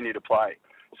to play.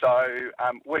 So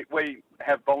we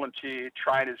have volunteer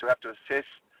trainers who have to assess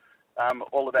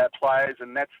all of our players,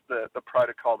 and that's the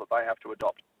protocol that they have to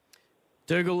adopt.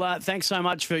 Dougal, thanks so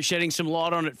much for shedding some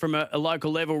light on it from a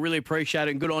local level. Really appreciate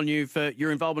it, and good on you for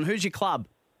your involvement. Who's your club?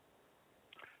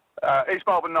 East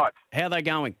Melbourne Knights. How are they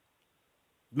going?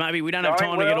 Maybe we don't have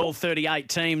time to get all 38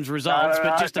 teams' results,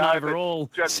 but just an overall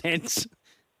sense.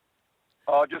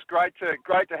 Oh, just great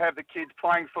to have the kids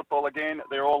playing football again.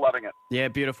 They're all loving it. Yeah,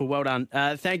 beautiful. Well done.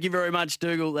 Thank you very much,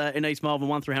 Dougal, in East Melbourne,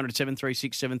 1300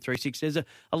 736 736. There's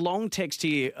a long text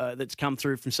here that's come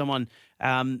through from someone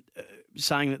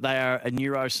saying that they are a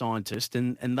neuroscientist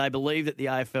and they believe that the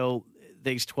AFL,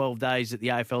 these 12 days that the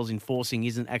AFL is enforcing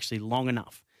isn't actually long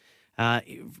enough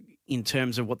in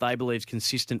terms of what they believe is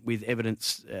consistent with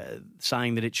evidence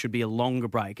saying that it should be a longer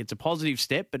break. It's a positive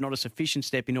step, but not a sufficient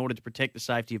step in order to protect the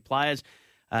safety of players.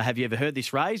 Have you ever heard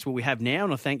this raised? Well, we have now,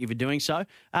 and I thank you for doing so.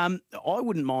 I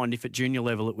wouldn't mind if at junior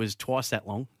level it was twice that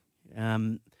long.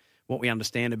 What we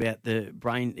understand about the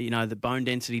brain, the bone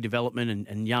density development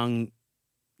and young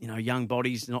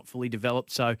bodies not fully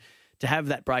developed. So to have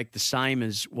that break the same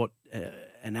as what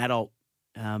an adult,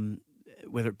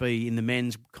 whether it be in the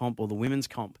men's comp or the women's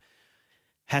comp,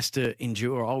 has to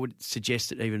endure, I would suggest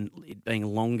that even it being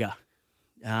longer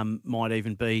might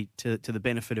even be to the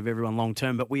benefit of everyone long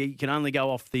term. But we can only go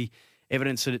off the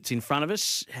evidence that it's in front of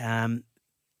us, and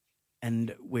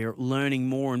we're learning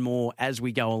more and more as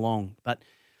we go along. But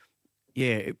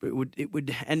yeah, it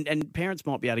would, and parents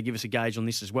might be able to give us a gauge on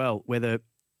this as well, whether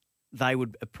they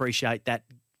would appreciate that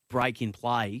break in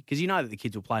play, because you know that the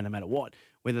kids will play no matter what,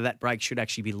 whether that break should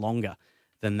actually be longer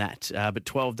than that. But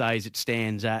 12 days it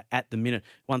stands at the minute.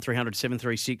 1300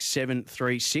 736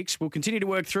 736. We'll continue to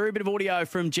work through a bit of audio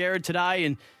from Jared today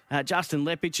and Justin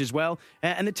Lepich as well.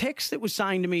 And the text that was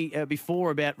saying to me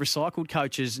before about recycled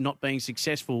coaches not being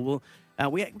successful,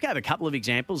 well, we gave a couple of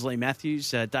examples. Lee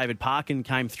Matthews, David Parkin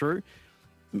came through.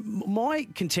 My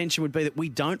contention would be that we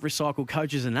don't recycle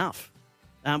coaches enough.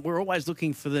 We're always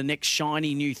looking for the next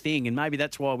shiny new thing, and maybe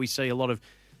that's why we see a lot of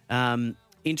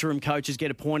interim coaches get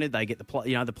appointed. They get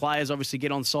the players obviously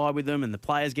get on side with them, and the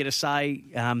players get a say.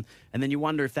 And then you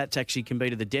wonder if that's actually can be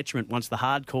to the detriment once the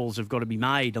hard calls have got to be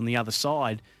made on the other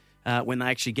side when they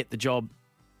actually get the job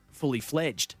fully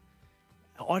fledged.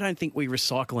 I don't think we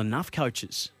recycle enough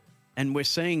coaches. And we're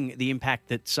seeing the impact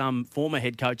that some former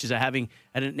head coaches are having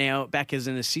at it now back as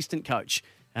an assistant coach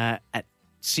at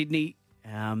Sydney,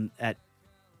 at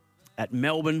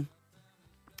Melbourne,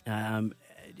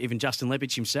 even Justin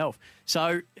Lepich himself.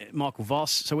 So, Michael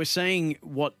Voss. So we're seeing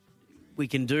what we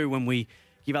can do when we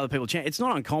give other people a chance. It's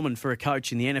not uncommon for a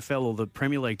coach in the NFL or the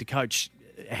Premier League to coach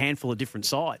a handful of different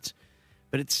sides.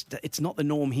 But it's not the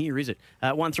norm here, is it?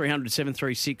 1300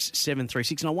 736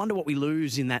 736. And I wonder what we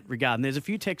lose in that regard. And there's a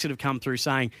few texts that have come through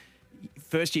saying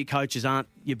first-year coaches aren't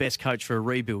your best coach for a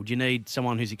rebuild. You need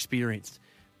someone who's experienced.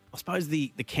 I suppose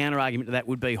the counter-argument to that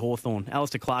would be Hawthorn.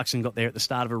 Alistair Clarkson got there at the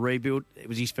start of a rebuild. It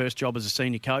was his first job as a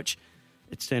senior coach.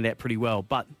 It's turned out pretty well,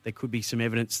 but there could be some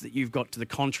evidence that you've got to the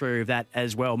contrary of that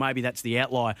as well. Maybe that's the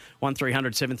outlier.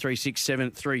 1300 736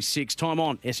 736. Time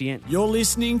on, SEN. You're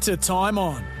listening to Time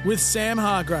On with Sam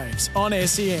Hargraves on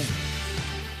SEN.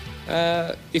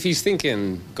 If he's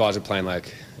thinking guys are playing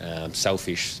like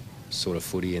selfish sort of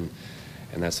footy and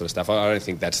that sort of stuff, I don't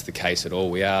think that's the case at all.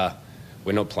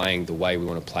 We're not playing the way we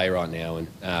want to play right now,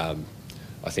 and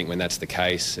I think when that's the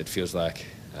case, it feels like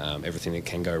everything that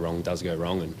can go wrong does go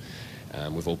wrong,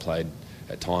 and we've all played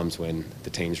at times when the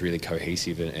team's really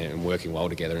cohesive and working well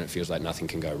together, and it feels like nothing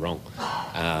can go wrong.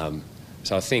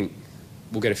 So I think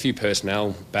we'll get a few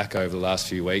personnel back over the last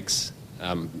few weeks,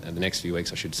 and the next few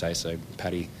weeks I should say. So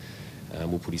Paddy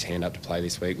will put his hand up to play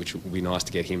this week, which will be nice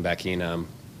to get him back in.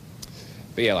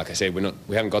 But yeah, like I said,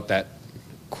 we haven't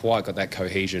quite got that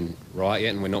cohesion right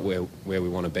yet, and we're not where we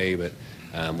want to be, but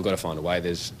we've got to find a way.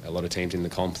 There's a lot of teams in the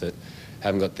comp that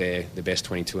haven't got their best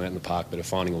 22 out in the park, but are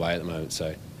finding a way at the moment.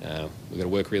 So we've got to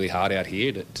work really hard out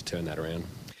here to turn that around.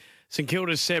 St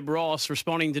Kilda's Seb Ross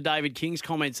responding to David King's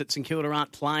comments that St Kilda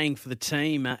aren't playing for the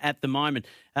team at the moment.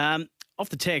 Off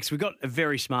the text, we've got a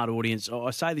very smart audience.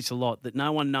 I say this a lot, that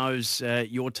no one knows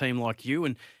your team like you,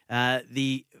 and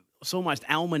it's almost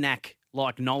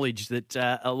almanac-like knowledge that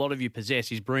a lot of you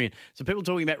possess is brilliant. So people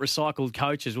talking about recycled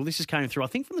coaches, well, this is coming through, I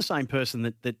think, from the same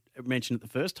person that mentioned it the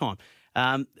first time.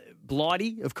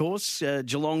 Blighty, of course,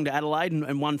 Geelong to Adelaide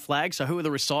and won flag. So who are the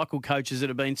recycled coaches that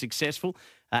have been successful?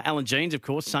 Alan Jeans, of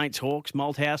course, Saints, Hawks,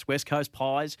 Malthouse, West Coast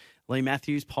Pies, Lee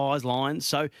Matthews, Pies, Lions.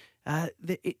 So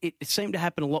It seemed to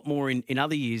happen a lot more in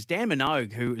other years. Dan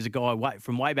Minogue, who is a guy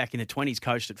from way back in the 20s,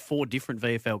 coached at 4 different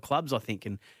VFL clubs, I think,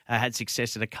 and had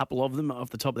success at a couple of them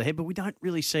off the top of the head, but we don't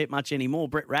really see it much anymore.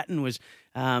 Brett Ratton was,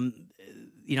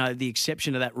 the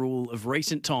exception to that rule of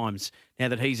recent times now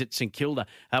that he's at St Kilda.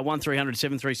 1300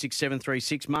 736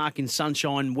 736. Mark in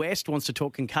Sunshine West wants to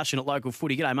talk concussion at local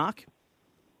footy. G'day, Mark.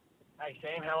 Hey,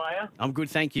 Sam, how are you? I'm good,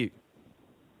 thank you.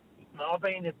 I've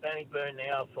been at Bannockburn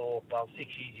now for, 6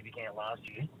 years if you count last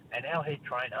year, and our head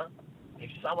trainer, if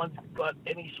someone's got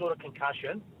any sort of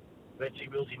concussion, virtually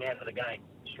rules him out of the game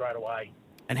straight away.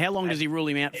 And how long does he rule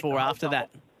him out for after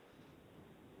that?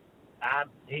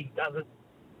 He doesn't.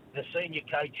 The senior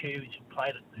coach who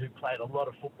played a lot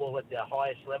of football at the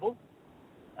highest level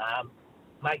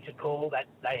makes a call that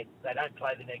they don't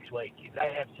play the next week. If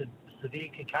they have severe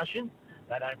concussion,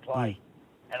 they don't play.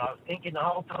 And I think in the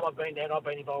whole time I've been there, and I've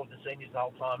been involved with the seniors the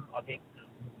whole time, I think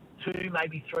 2,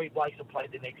 maybe 3 blokes will play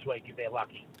the next week if they're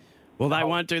lucky. Well, they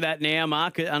won't do that now,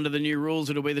 Mark. Under the new rules,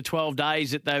 it'll be the 12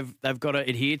 days that they've got to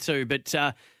adhere to. But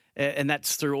and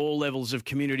that's through all levels of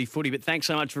community footy. But thanks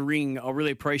so much for ringing. I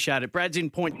really appreciate it. Brad's in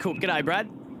Point Cook. G'day, Brad.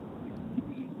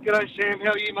 G'day, Sam.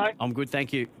 How are you, mate? I'm good,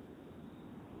 thank you.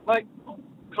 Mate,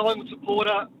 Collingwood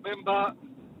supporter, member.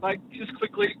 Mate, just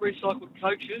quickly, recycled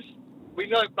coaches. We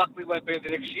know Buckley won't be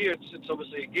there next year. It's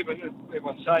obviously a given, and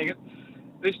everyone's saying it.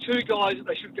 There's 2 guys that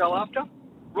they should go after.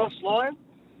 Ross Lyon.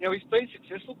 Now, he's been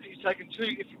successful because he's taken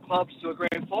 2 different clubs to a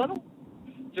grand final.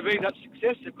 To be that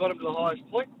success, they've got him to the highest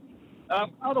point.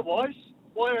 Otherwise,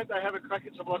 why don't they have a crack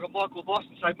at someone like a Michael Voss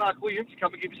and say, Mark Williams,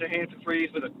 come and give us a hand for 3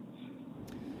 years with it?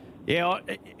 Yeah,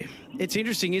 it's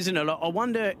interesting, isn't it? I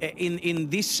wonder, in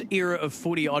this era of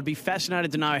footy, I'd be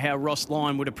fascinated to know how Ross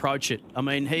Lyon would approach it. I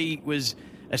mean, he was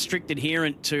a strict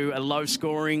adherent to a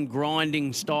low-scoring,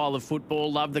 grinding style of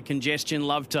football, loved the congestion,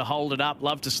 loved to hold it up,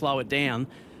 loved to slow it down.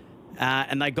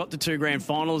 And they got to 2 grand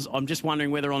finals. I'm just wondering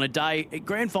whether on a day,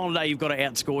 grand final day, you've got to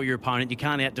outscore your opponent. You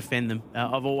can't out-defend them.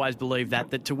 I've always believed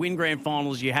that to win grand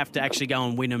finals, you have to actually go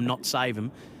and win them, not save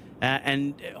them.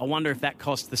 And I wonder if that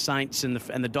costs the Saints and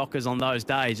the Dockers on those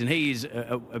days. And he is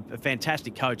a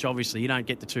fantastic coach, obviously. You don't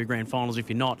get the 2 grand finals if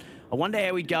you're not. I wonder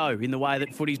how he'd go in the way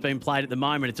that footy's been played at the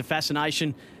moment. It's a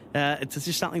fascination. It's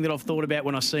just something that I've thought about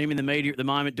when I see him in the media at the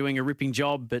moment doing a ripping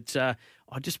job. But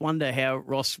I just wonder how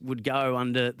Ross would go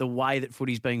under the way that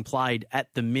footy's being played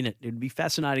at the minute. It'd be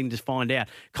fascinating to find out.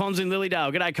 Con's in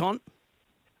Lilydale. G'day, Con.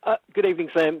 Good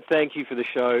evening, Sam. Thank you for the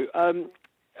show.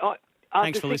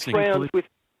 Thanks for listening.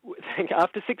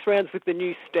 After 6 rounds with the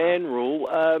new stand rule,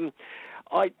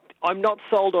 I'm not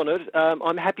sold on it.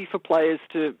 I'm happy for players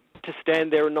to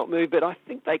stand there and not move, but I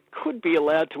think they could be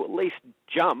allowed to at least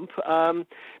jump.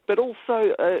 But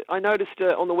also, I noticed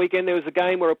on the weekend there was a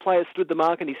game where a player stood the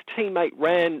mark and his teammate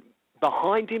ran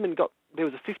behind him and there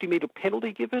was a 50-metre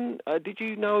penalty given. Did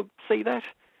you see that?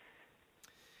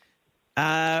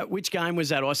 Which game was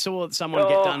that? I saw someone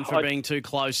get done for being too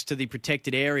close to the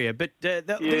protected area. But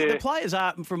the players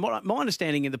are, from my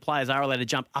understanding, the players are allowed to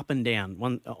jump up and down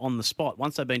on the spot.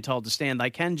 Once they've been told to stand,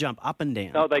 they can jump up and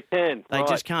down. Oh, they can. They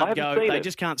just can't go. They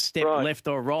just can't step left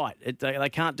or right. They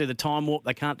can't do the time warp.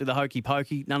 They can't do the hokey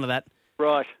pokey. None of that.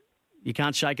 Right. You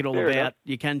can't shake it all Fair about. enough.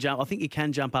 You can jump. I think you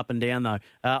can jump up and down though.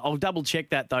 I'll double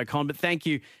check that though, Con. But thank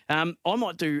you.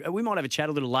 We might have a chat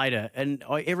a little later, and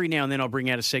every now and then I'll bring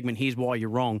out a segment. Here's why you're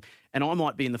wrong, and I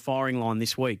might be in the firing line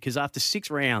this week because after 6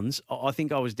 rounds, I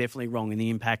think I was definitely wrong in the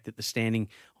impact that the standing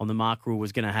on the mark rule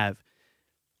was going to have.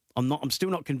 I'm still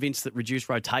not convinced that reduced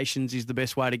rotations is the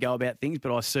best way to go about things,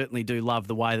 but I certainly do love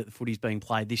the way that the footy's being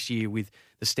played this year with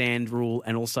the stand rule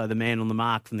and also the man on the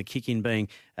mark from the kick-in being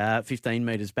 15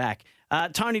 metres back.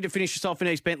 Tony, to finish us off in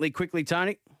East Bentley quickly,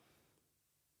 Tony.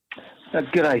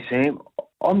 G'day, Sam.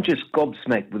 I'm just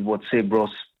gobsmacked with what Seb Ross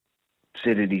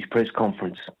said at his press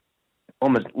conference.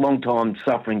 I'm a long-time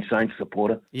suffering Saints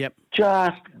supporter. Yep.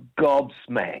 Just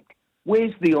gobsmacked.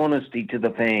 Where's the honesty to the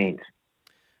fans?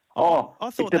 I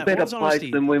thought it's a better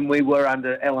place than when we were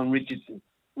under Alan Richardson.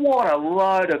 What a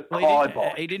load of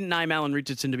kibosh. He didn't name Alan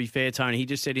Richardson, to be fair, Tony. He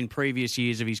just said in previous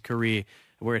years of his career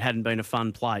where it hadn't been a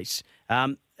fun place.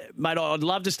 Mate, I'd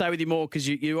love to stay with you more because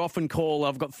you often call.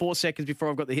 I've got 4 seconds before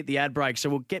I've got to hit the ad break, so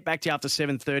we'll get back to you after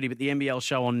 7:30, but the NBL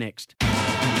show on next.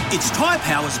 It's Tyre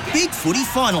Power's Big Footy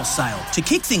Final Sale. To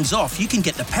kick things off, you can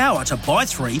get the power to buy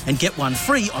 3 and get 1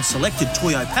 free on selected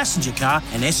Toyo passenger car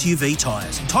and SUV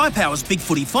tyres. Tyre Power's Big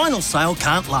Footy Final Sale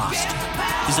can't last.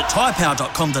 Visit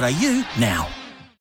tyrepower.com.au now.